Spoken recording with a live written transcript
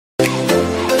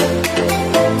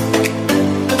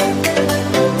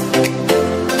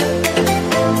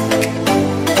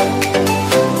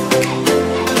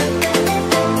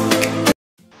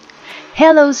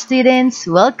Hello students!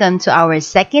 Welcome to our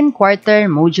second quarter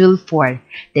Module 4.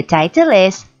 The title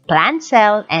is Plant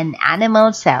Cell and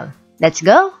Animal Cell. Let's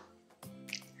go!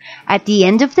 At the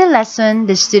end of the lesson,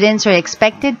 the students are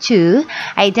expected to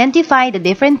identify the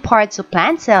different parts of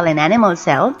plant cell and animal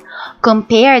cell,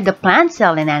 compare the plant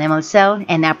cell and animal cell,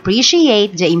 and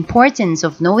appreciate the importance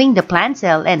of knowing the plant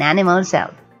cell and animal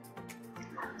cell.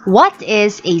 What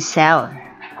is a cell?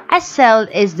 A cell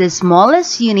is the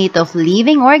smallest unit of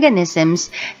living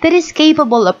organisms that is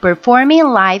capable of performing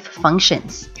life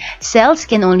functions. Cells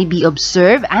can only be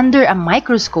observed under a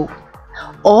microscope.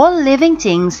 All living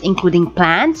things, including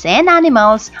plants and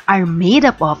animals, are made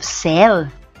up of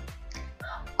cell.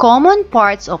 Common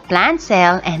parts of plant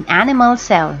cell and animal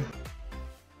cell.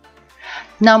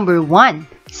 Number 1.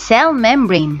 Cell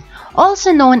membrane,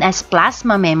 also known as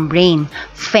plasma membrane,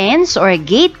 fence or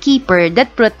gatekeeper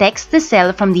that protects the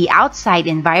cell from the outside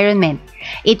environment.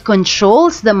 It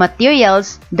controls the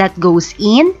materials that goes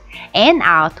in and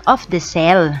out of the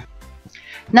cell.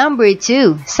 Number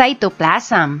 2.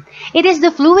 Cytoplasm. It is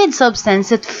the fluid substance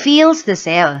that fills the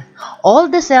cell. All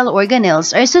the cell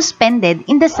organelles are suspended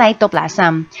in the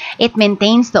cytoplasm. It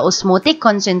maintains the osmotic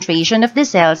concentration of the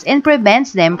cells and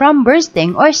prevents them from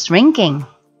bursting or shrinking.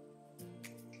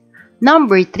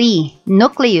 Number 3.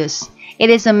 Nucleus.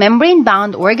 It is a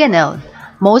membrane-bound organelle.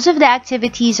 Most of the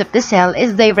activities of the cell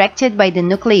is directed by the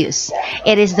nucleus.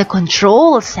 It is the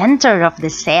control center of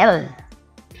the cell.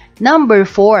 Number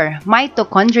 4.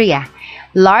 Mitochondria.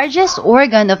 Largest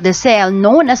organ of the cell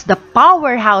known as the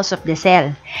powerhouse of the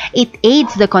cell. It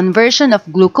aids the conversion of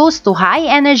glucose to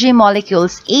high-energy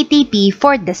molecules ATP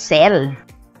for the cell.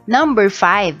 Number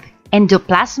 5.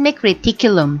 Endoplasmic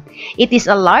reticulum. It is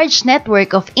a large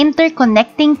network of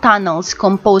interconnecting tunnels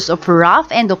composed of rough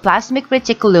endoplasmic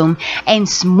reticulum and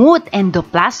smooth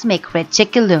endoplasmic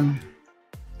reticulum.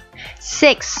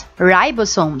 6.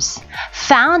 Ribosomes.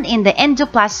 Found in the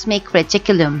endoplasmic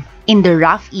reticulum, in the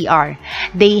rough ER.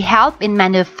 They help in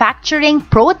manufacturing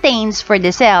proteins for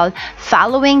the cell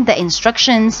following the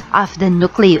instructions of the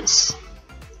nucleus.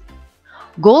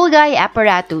 Golgi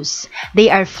apparatus. They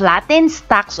are flattened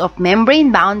stacks of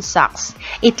membrane-bound sacs.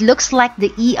 It looks like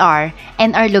the ER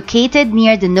and are located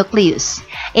near the nucleus.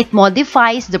 It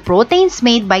modifies the proteins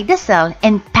made by the cell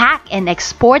and pack and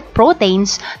export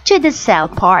proteins to the cell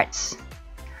parts.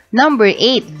 Number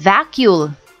 8.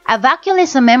 Vacuole. A vacuole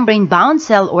is a membrane-bound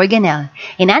cell organelle.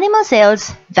 In animal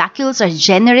cells, vacuoles are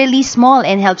generally small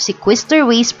and help sequester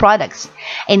waste products.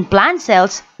 In plant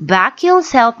cells,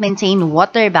 vacuoles help maintain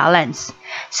water balance.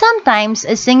 Sometimes,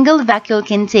 a single vacuole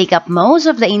can take up most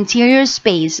of the interior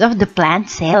space of the plant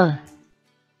cell.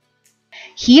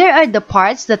 Here are the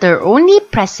parts that are only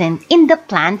present in the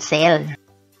plant cell.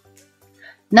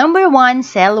 Number 1.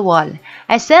 Cell wall.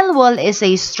 A cell wall is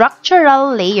a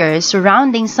structural layer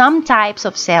surrounding some types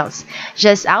of cells,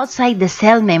 just outside the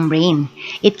cell membrane.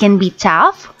 It can be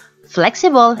tough,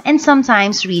 flexible, and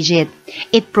sometimes rigid.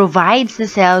 It provides the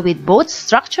cell with both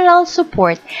structural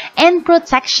support and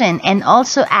protection and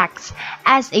also acts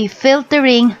as a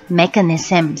filtering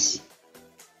mechanism.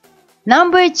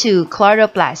 Number 2.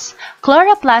 Chloroplasts.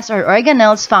 Chloroplasts are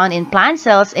organelles found in plant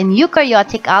cells and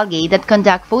eukaryotic algae that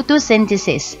conduct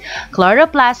photosynthesis.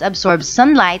 Chloroplasts absorb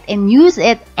sunlight and use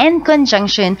it in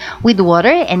conjunction with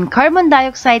water and carbon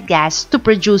dioxide gas to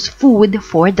produce food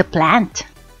for the plant.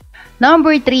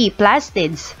 Number 3.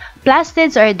 Plastids.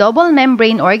 Plastids are double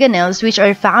membrane organelles which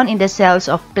are found in the cells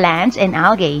of plants and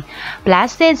algae.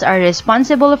 Plastids are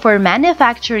responsible for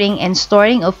manufacturing and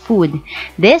storing of food.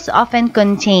 These often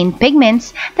contain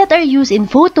pigments that are used in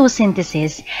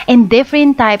photosynthesis and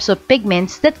different types of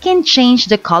pigments that can change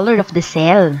the color of the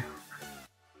cell.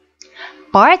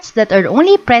 Parts that are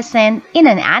only present in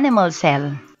an animal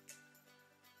cell.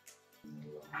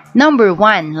 Number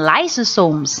 1.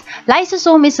 Lysosomes.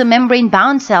 Lysosome is a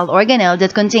membrane-bound cell organelle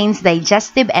that contains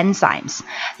digestive enzymes.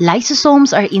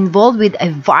 Lysosomes are involved with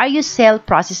various cell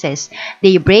processes.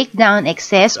 They break down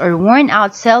excess or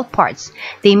worn-out cell parts.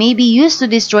 They may be used to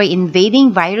destroy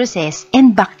invading viruses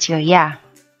and bacteria.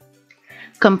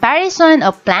 Comparison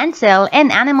of plant cell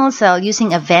and animal cell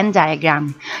using a Venn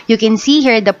diagram. You can see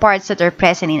here the parts that are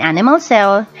present in animal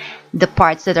cell, the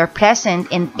parts that are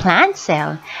present in plant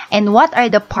cell, and what are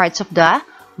the parts of the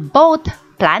both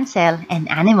plant cell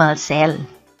and animal cell.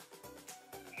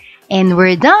 And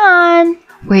we're done!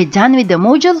 We're done with the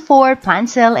Module 4, Plant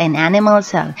Cell and Animal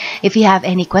Cell. If you have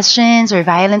any questions or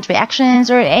violent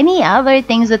reactions or any other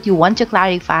things that you want to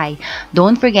clarify,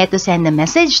 don't forget to send a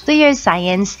message to your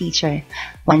science teacher.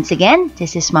 Once again,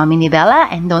 this is Mommy Nibella,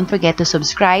 and don't forget to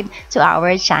subscribe to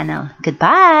our channel.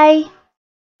 Goodbye!